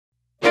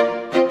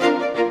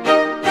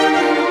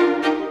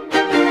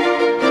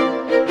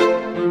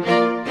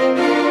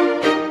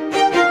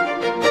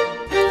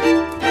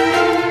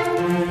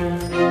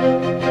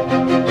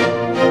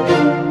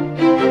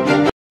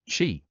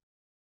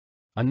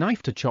A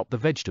knife to chop the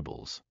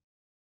vegetables.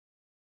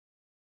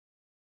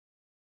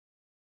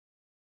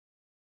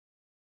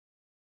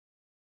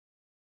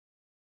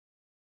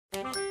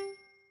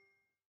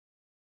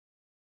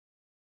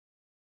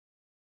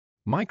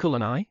 Michael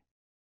and I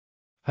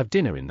have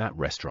dinner in that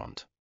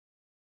restaurant.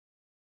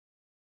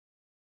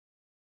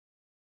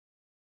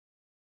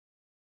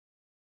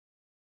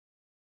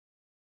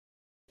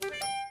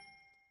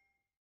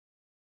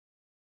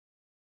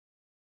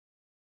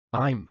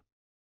 I'm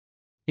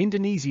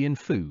Indonesian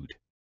food.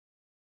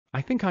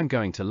 I think I'm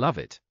going to love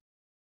it.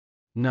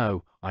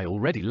 No, I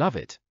already love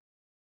it.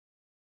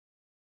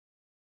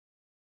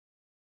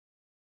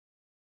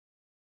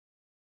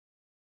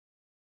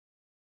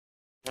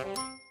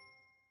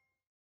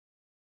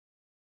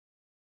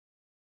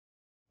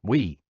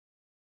 We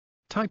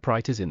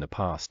typewriters in the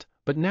past,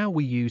 but now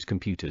we use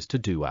computers to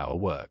do our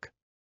work.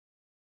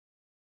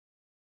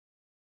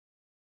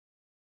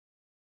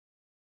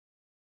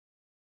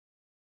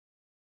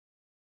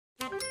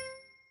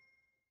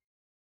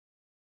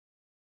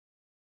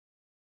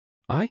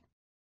 I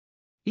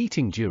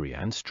eating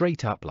durian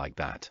straight up like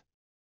that.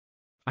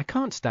 I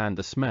can't stand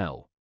the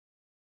smell.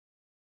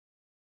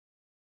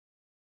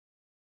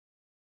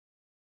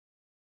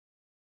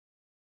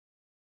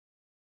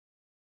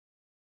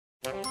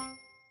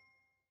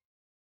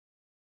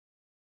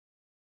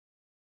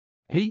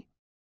 He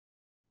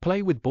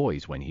play with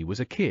boys when he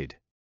was a kid.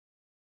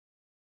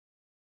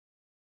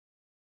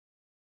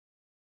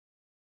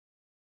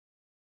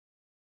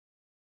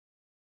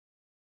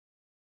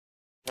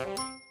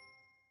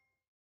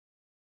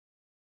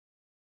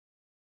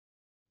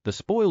 The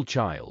spoiled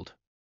child.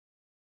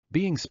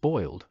 Being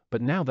spoiled,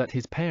 but now that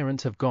his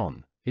parents have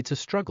gone, it's a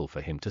struggle for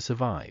him to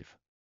survive.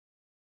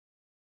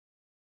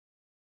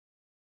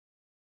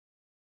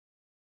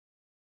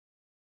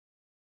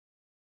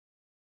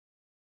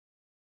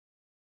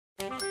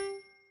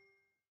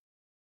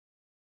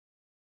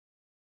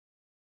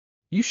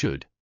 You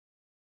should.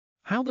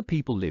 How the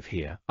people live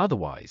here,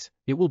 otherwise,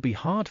 it will be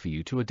hard for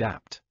you to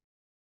adapt.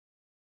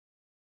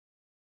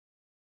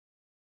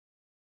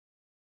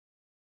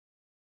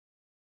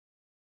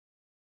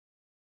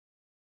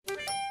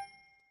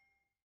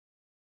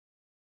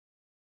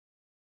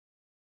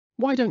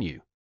 Why don't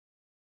you?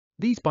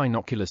 These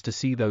binoculars to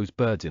see those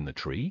birds in the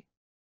tree?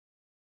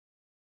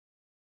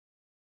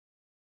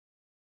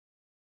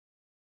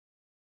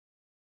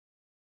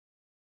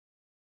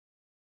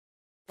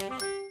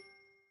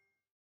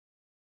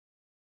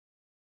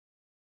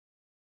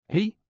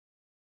 He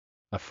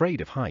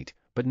afraid of height,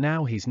 but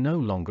now he's no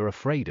longer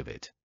afraid of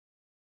it.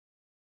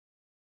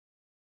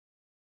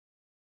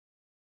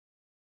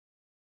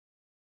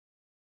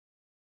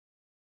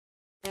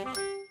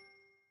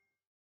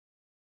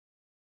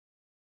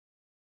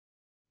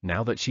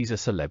 Now that she's a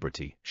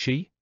celebrity,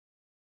 she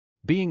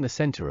being the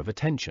center of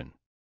attention.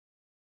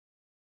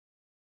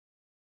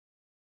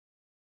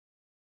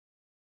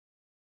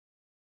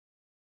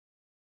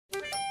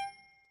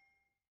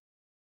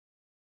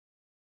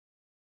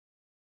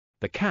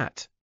 The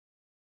cat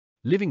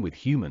living with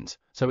humans,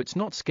 so it's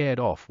not scared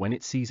off when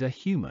it sees a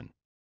human.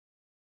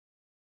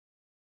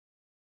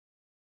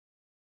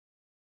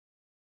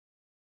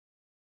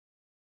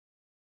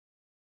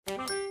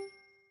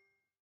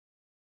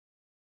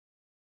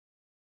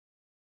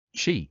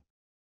 She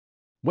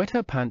wet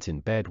her pants in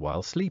bed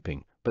while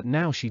sleeping, but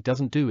now she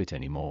doesn't do it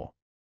anymore.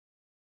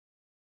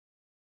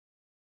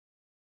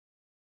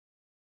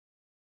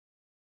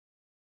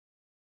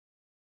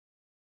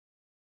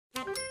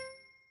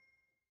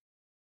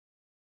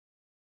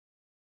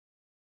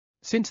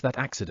 Since that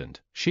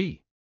accident,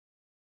 she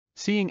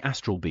seeing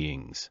astral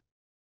beings.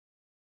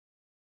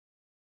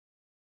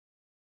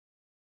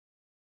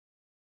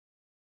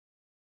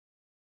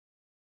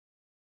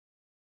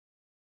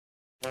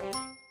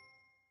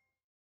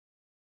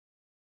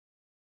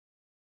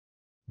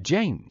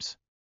 James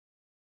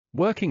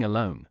working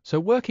alone,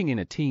 so working in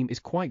a team is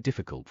quite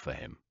difficult for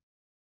him.